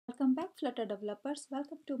Welcome back, Flutter developers.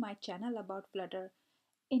 Welcome to my channel about Flutter.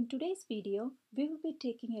 In today's video, we will be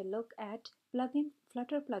taking a look at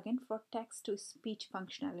Flutter plugin for text-to-speech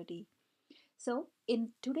functionality. So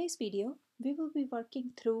in today's video, we will be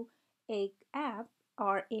working through an app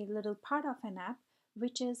or a little part of an app,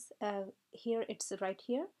 which is here, it's right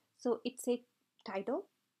here. So it's a title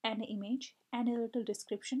and an image and a little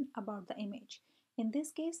description about the image. In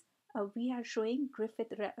this case, we are showing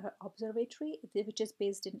Griffith Observatory, which is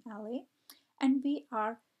based in LA, and we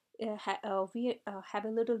have a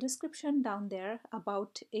little description down there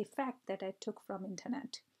about a fact that I took from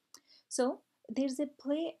internet. So there's a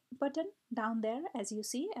play button down there, as you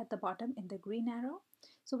see at the bottom in the green arrow.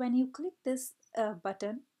 So when you click this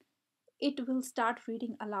button, it will start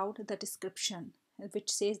reading aloud the description, which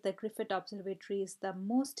says the Griffith Observatory is the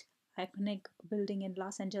most iconic building in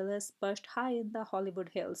Los Angeles, perched high in the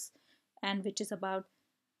Hollywood Hills, and which is about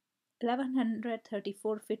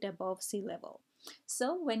 1134 feet above sea level.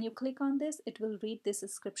 So when you click on this, it will read this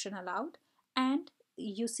description aloud, and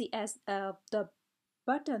you see as the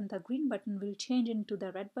green button will change into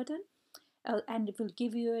the red button, and it will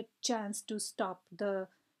give you a chance to stop the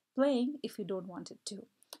playing if you don't want it to.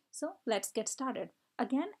 So let's get started.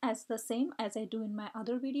 Again, as the same as I do in my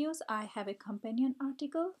other videos, I have a companion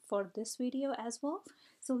article for this video as well.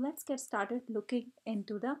 So let's get started looking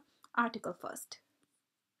into the article first.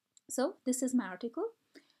 So this is my article,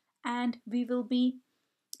 and we will be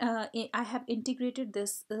I have integrated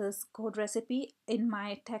this code recipe in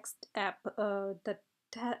my text app, the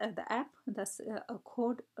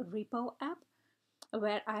code repo app,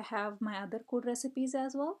 where I have my other code recipes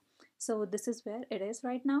as well. So this is where it is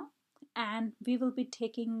right now, and we will be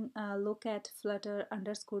taking a look at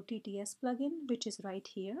Flutter_TTSplugin, which is right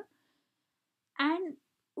here, and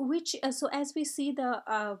which so as we see,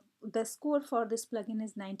 the score for this plugin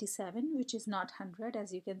is 97, which is not 100,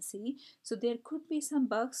 as you can see. So there could be some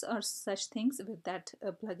bugs or such things with that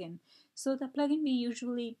plugin. So the plugin we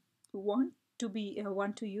usually want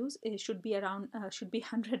to use, it should be around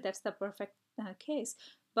 100. That's the perfect case,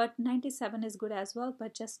 but 97 is good as well.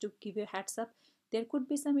 But just to give you a heads up, there could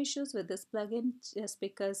be some issues with this plugin just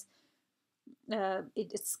because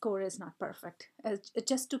its score is not perfect.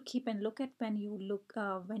 Just to keep and look at when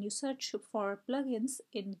you search for plugins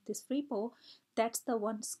in this repo, that's the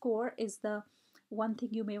one score is the one thing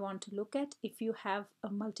you may want to look at if you have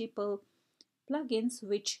multiple plugins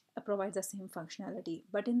which provide the same functionality.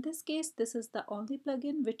 But in this case, this is the only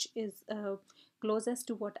plugin which is closest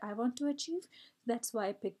to what I want to achieve. That's why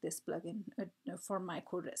I picked this plugin for my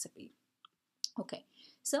code recipe. Okay,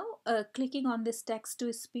 so clicking on this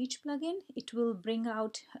text-to-speech plugin, it will bring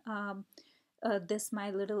out this my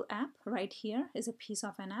little app right here is a piece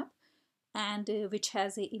of an app, and which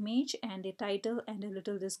has an image and a title and a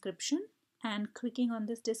little description. And clicking on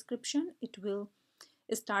this description, it will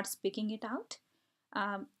start speaking it out.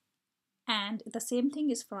 And the same thing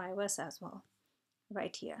is for iOS as well,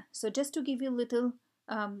 right here. So just to give you a little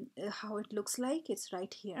how it looks like, it's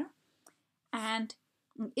right here. And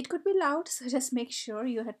it could be loud, so just make sure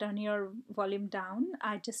you have turned your volume down.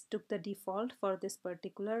 I just took the default for this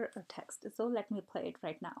particular text. So let me play it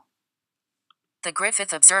right now. The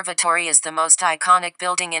Griffith Observatory is the most iconic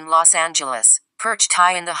building in Los Angeles, perched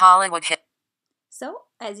high in the Hollywood Hills. So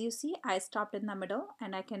as you see, I stopped in the middle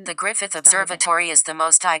and I can... The Griffith Observatory is the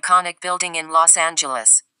most iconic building in Los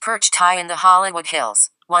Angeles, perched high in the Hollywood Hills.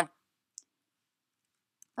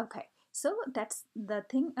 Okay. So that's the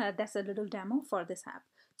thing, that's a little demo for this app.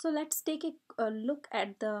 So let's take a look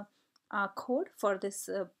at the code for this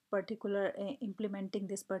particular implementing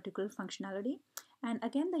this particular functionality. And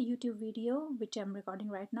again, the YouTube video which I'm recording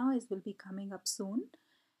right now will be coming up soon.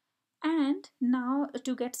 And now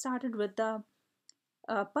to get started with the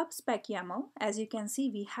pub_spec YAML, as you can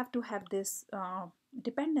see, we have to have this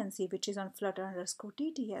dependency which is on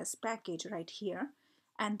Flutter_TTS package right here,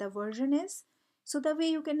 and the version is. So the way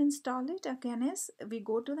you can install it again is we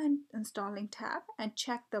go to the installing tab and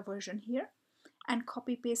check the version here and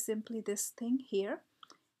copy paste simply this thing here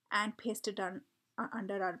and paste it on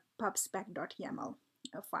under our pub_spec.yaml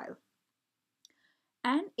file.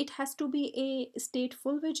 And it has to be a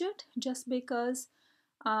stateful widget, just because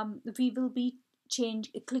we will be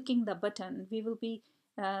clicking the button. We will be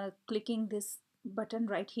clicking this button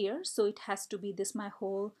right here. So it has to be my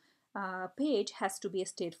whole page has to be a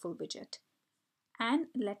stateful widget. And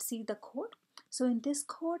let's see the code. So in this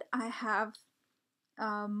code, I have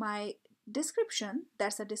my description.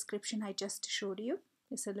 That's a description I just showed you.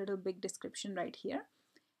 It's a little big description right here.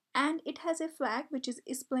 And it has a flag which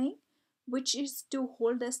is playing, which is to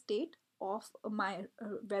hold the state of my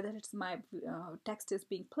whether it's my text is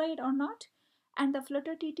being played or not. And the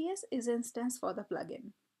Flutter TTS is instance for the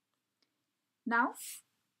plugin. Now,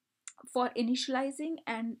 for initializing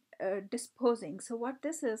and disposing. So what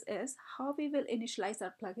this is how we will initialize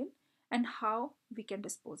our plugin and how we can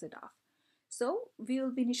dispose it off. So we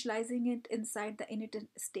will be initializing it inside the init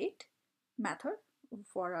state method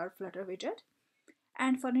for our Flutter widget.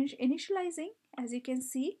 And for initializing, as you can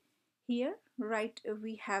see here, right,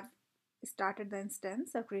 we have started the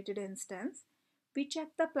instance or created an instance. We check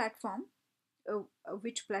the platform,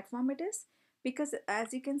 which platform it is, because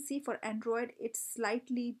as you can see for Android it's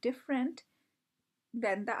slightly different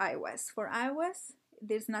than the iOS. For iOS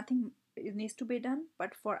there's nothing it needs to be done,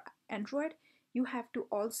 but for Android you have to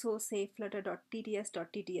also say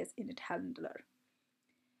flutter.tts.tts init handler.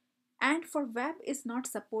 And for web is not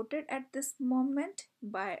supported at this moment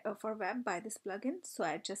by for web by this plugin, so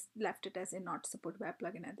I just left it as a not support web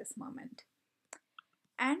plugin at this moment.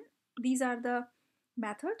 And these are the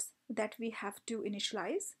methods that we have to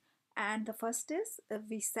initialize. And the first is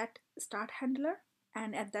we set start handler,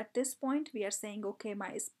 and at this point we are saying okay,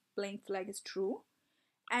 my is playing flag is true.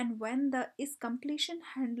 And when the is completion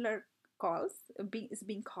handler is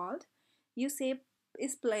being called, you say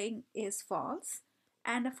is playing is false.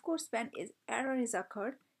 And of course when error is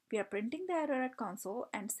occurred, we are printing the error at console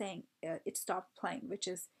and saying it stopped playing, which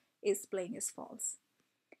is playing is false.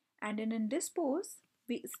 And in dispose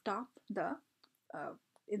we stop the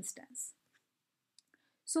instance.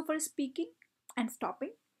 So for speaking and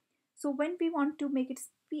stopping, so when we want to make it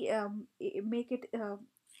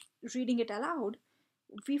reading it aloud,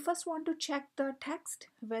 we first want to check the text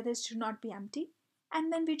whether it should not be empty,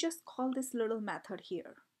 and then we just call this little method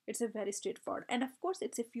here. It's a very straightforward, and of course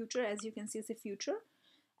it's a future, as you can see it's a future,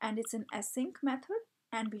 and it's an async method,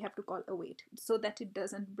 and we have to call await so that it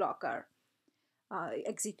doesn't block our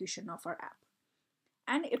execution of our app.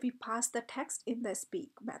 And if we pass the text in the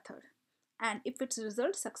speak method, and if it's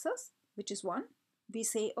result success, which is 1, we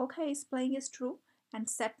say okay, is playing is true, and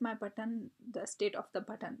set my button, the state of the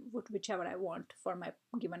button, whichever I want for my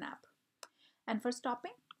given app. And for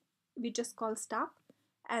stopping, we just call stop,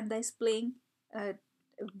 and the is playing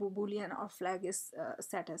boolean or flag is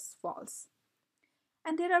set as false.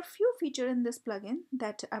 And there are few features in this plugin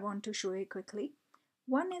that I want to show you quickly.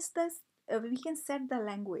 One is this, we can set the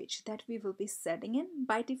language that we will be setting in.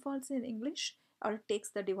 By default in English, or it takes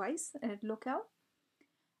the device locale,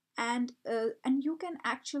 and you can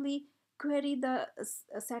actually query the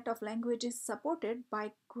set of languages supported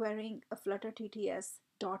by querying a flutter tts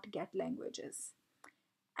dot get languages.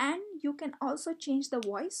 And you can also change the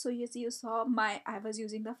voice. So as you saw, I was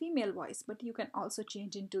using the female voice, but you can also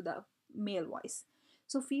change into the male voice.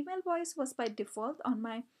 So female voice was by default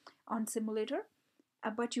on simulator,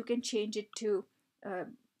 but you can change it to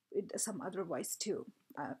some other voice too.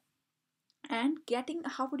 And getting,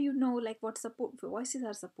 how would you know like what support voices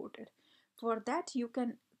are supported? For that you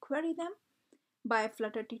can query them by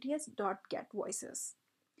flutter tts dot get voices.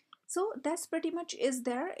 So that's pretty much is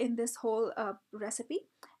there in this whole recipe.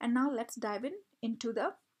 And now let's dive into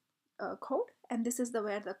the code, and this is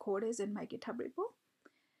where the code is in my GitHub repo.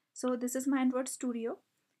 So this is my Android Studio,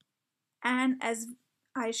 and as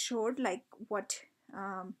I showed like what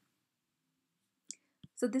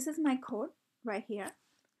so this is my code right here.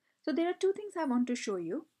 So there are two things I want to show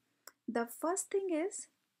you. The first thing is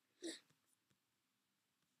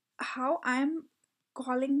how I'm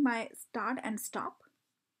calling my start and stop.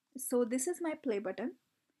 So this is my play button,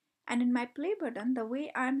 and in my play button the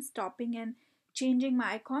way I'm stopping and changing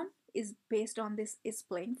my icon is based on this is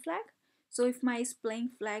playing flag. So if my is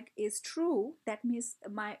playing flag is true, that means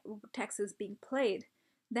my text is being played,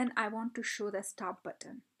 then I want to show the stop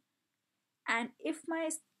button. And if my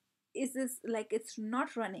is like it's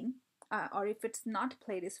not running, or if it's not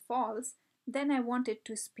played is false, then I want it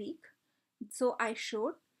to speak. So I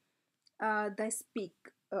showed the speak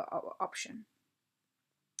option.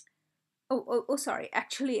 Oh, sorry.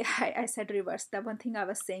 Actually, I said reverse. The one thing I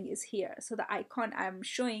was saying is here. So the icon I'm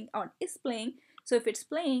showing on is playing. So if it's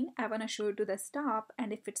playing, I want to show it to the stop.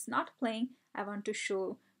 And if it's not playing, I want to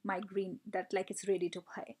show my green that like it's ready to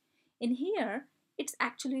play. In here, it's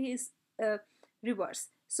actually is reverse.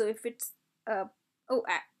 So if it's, no,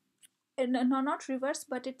 not reverse,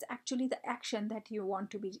 but it's actually the action that you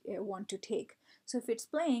want to take. So if it's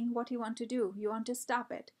playing, what you want to do, you want to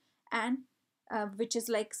stop it, and which is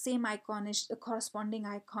like same icon is the corresponding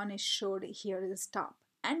icon is showed here is stop,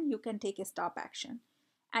 and you can take a stop action.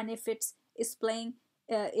 And if it's is playing,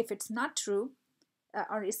 if it's not true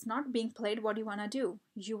or it's not being played, what do you want to do?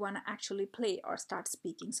 You want to actually play or start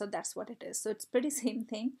speaking. So that's what it is. So it's pretty same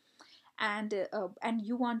thing. And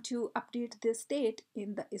you want to update the state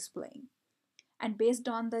in the is playing. and based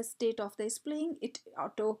on the state of the displaying, it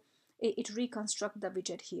reconstruct the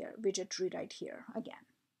widget here, widget rewrite here again.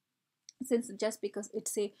 Since just because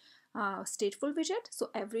it's a stateful widget, so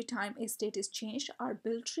every time a state is changed, our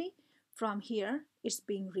build tree from here is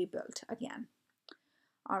being rebuilt again.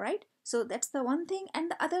 All right, so that's the one thing.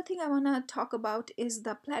 And the other thing I want to talk about is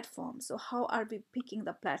the platform. So how are we picking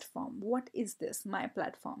the platform? What is this, my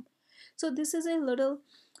platform? So this is a little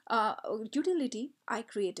utility I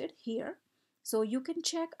created here. So you can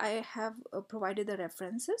check, I have provided the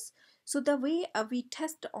references. So the way we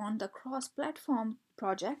test on the cross-platform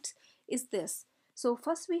projects is this. So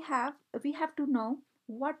first we have to know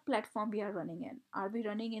what platform we are running in. Are we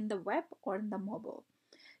running in the web or in the mobile?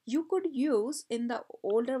 You could use in the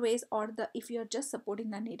older ways, or the if you're just supporting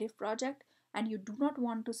the native project and you do not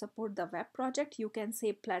want to support the web project, you can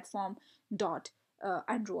say platform dot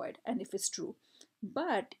android, and if it's true.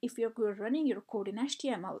 But if you're running your code in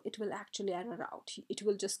HTML, it will actually error out. It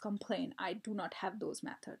will just complain, I do not have those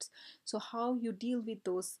methods. So how you deal with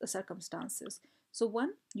those circumstances? So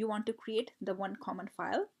one, you want to create the one common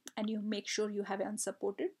file, and you make sure you have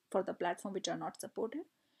unsupported for the platform which are not supported.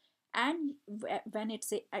 And when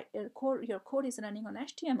it's your code is running on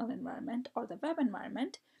HTML environment or the web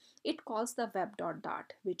environment, it calls the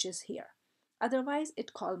web.dart, which is here. Otherwise,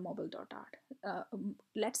 it calls mobile.dart.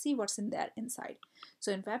 Let's see what's in there inside.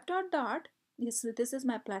 So in web.dart, this is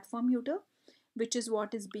my platform util, which is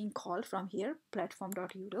what is being called from here,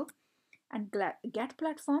 platform.util. And get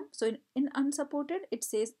platform. So in unsupported, it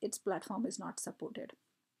says its platform is not supported.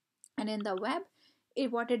 And in the web,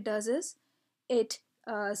 what it does is it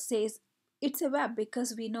says it's a web,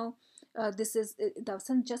 because we know this is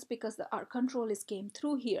just because our control is came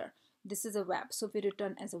through here, this is a web, so we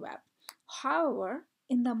return as a web. However,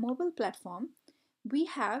 in the mobile platform, we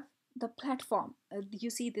have the platform. You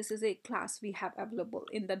see, this is a class we have available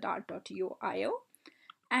in the dart.io,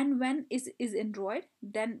 and when is Android,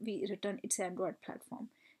 then we return it's Android platform.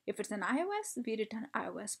 If it's an iOS, we return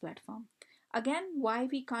iOS platform. Again, why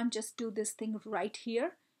we can't just do this thing right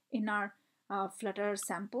here in our Flutter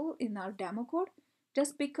sample, in our demo code?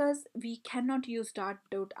 Just because we cannot use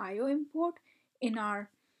dart.io import in our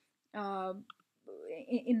uh,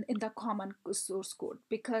 in the common source code,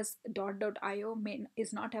 because dart.io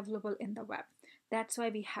is not available in the web. That's why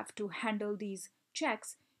we have to handle these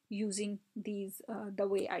checks using these the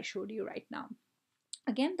way I showed you right now.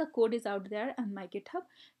 Again, the code is out there on my GitHub.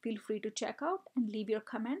 Feel free to check out and leave your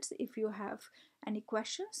comments if you have any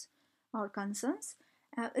questions or concerns.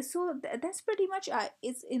 That's pretty much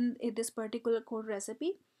it's in this particular code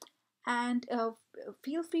recipe. And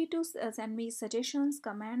feel free to send me suggestions,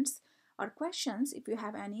 comments, or questions if you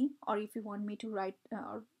have any, or if you want me to write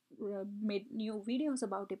or made new videos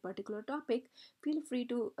about a particular topic. Feel free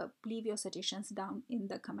to leave your suggestions down in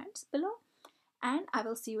the comments below, and I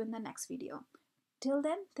will see you in the next video. Till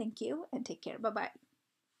then, thank you and take care. Bye bye.